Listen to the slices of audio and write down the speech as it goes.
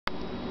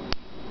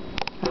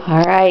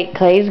Alright,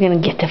 Clay's gonna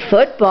get the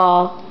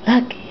football.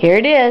 Look, here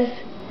it is.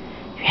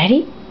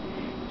 Ready?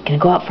 Gonna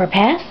go out for a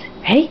pass?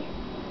 Ready?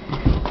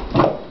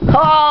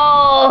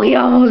 Oh, he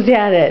almost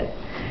had it.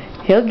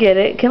 He'll get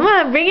it. Come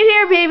on, bring it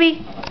here,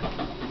 baby.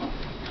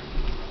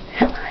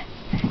 Come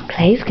on.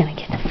 Clay's gonna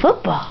get the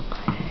football.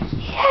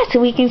 Yeah, so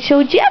we can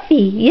show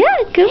Jeffy.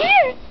 Yeah, come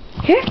here.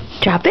 Here,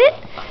 drop it.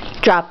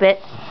 Drop it.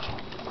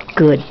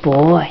 Good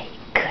boy.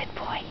 Good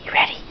boy. You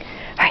ready?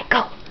 Alright,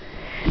 go.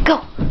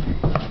 Go.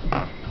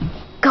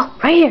 Go,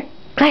 right here.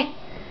 Clay.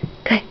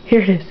 Clay,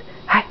 here it is.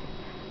 Alright.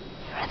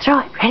 Throw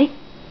it. Ready?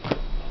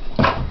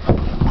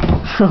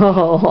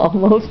 Oh,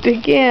 almost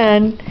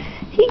again.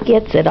 He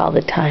gets it all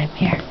the time.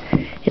 Here.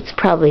 It's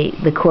probably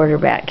the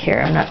quarterback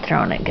here. I'm not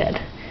throwing it good.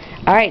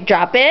 Alright,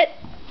 drop it.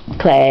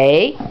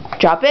 Clay.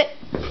 Drop it.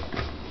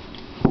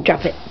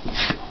 Drop it.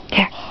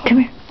 Here. Come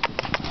here.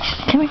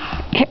 Come here.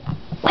 Here.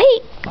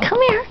 Wait.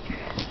 Come here.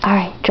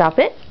 Alright, drop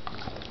it.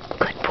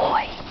 Good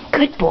boy.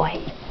 Good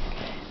boy.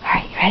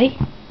 Alright, you ready?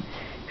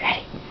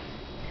 Ready?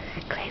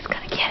 Clay's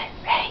gonna get it.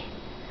 Ready?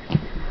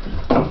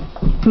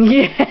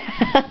 Yeah.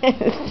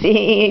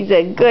 See, he's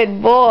a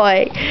good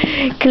boy.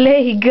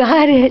 Clay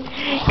got it.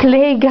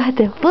 Clay got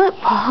the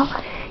football.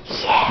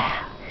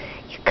 Yeah.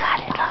 You got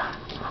it,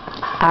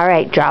 huh?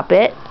 Alright, drop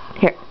it.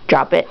 Here,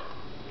 drop it.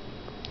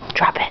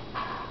 Drop it.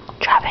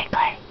 Drop it,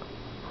 Clay.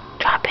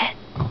 Drop it.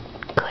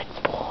 Good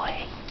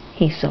boy.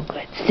 He's so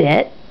good.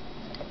 Sit.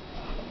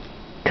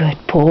 Good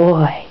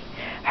boy.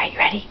 Alright, you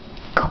ready?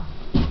 Go.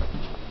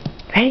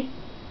 Ready?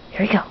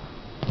 Here we go.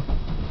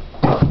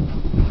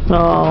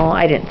 Oh,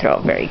 I didn't throw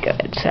it very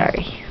good.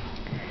 Sorry.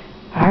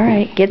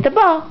 Alright, get the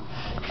ball.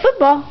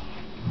 Football.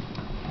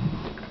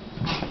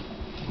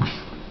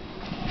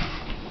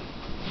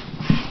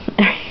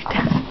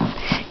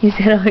 Is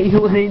that all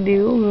you want to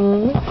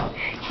do?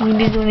 Huh? You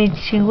just want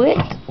to chew it?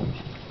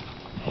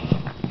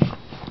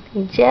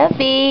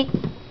 Jeffy,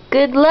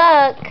 good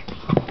luck.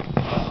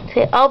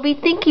 Say, I'll be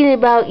thinking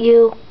about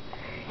you.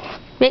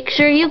 Make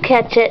sure you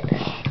catch it.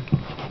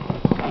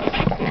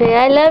 Say,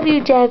 I love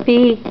you,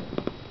 Jeffy.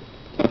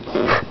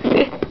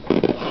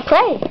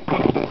 Play.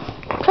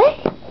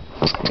 Play.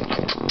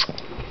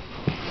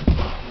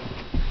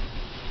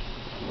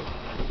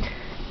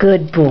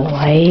 Good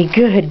boy.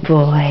 Good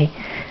boy.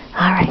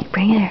 Alright,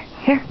 bring it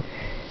here. Here.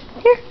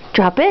 Here.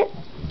 Drop it.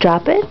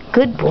 Drop it.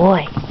 Good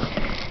boy.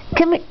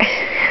 Come here.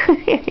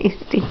 You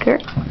stinker.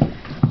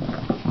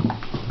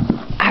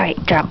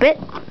 Alright, drop it.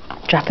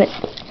 Drop it.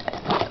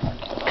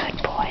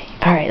 Good boy.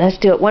 Alright, let's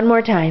do it one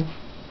more time.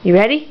 You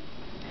ready?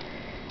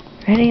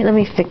 Ready? Let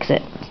me fix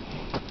it.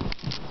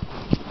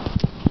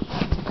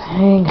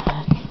 Hang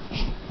on.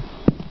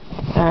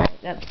 Alright,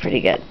 that's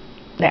pretty good.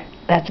 There,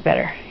 that's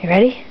better. You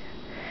ready?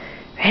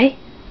 Ready?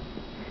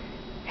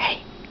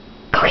 Ready?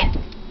 Go get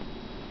it.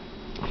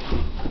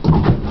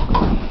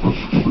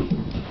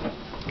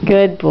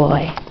 Good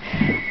boy.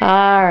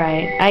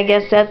 Alright, I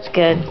guess that's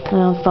good.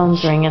 Oh,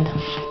 phone's ringing.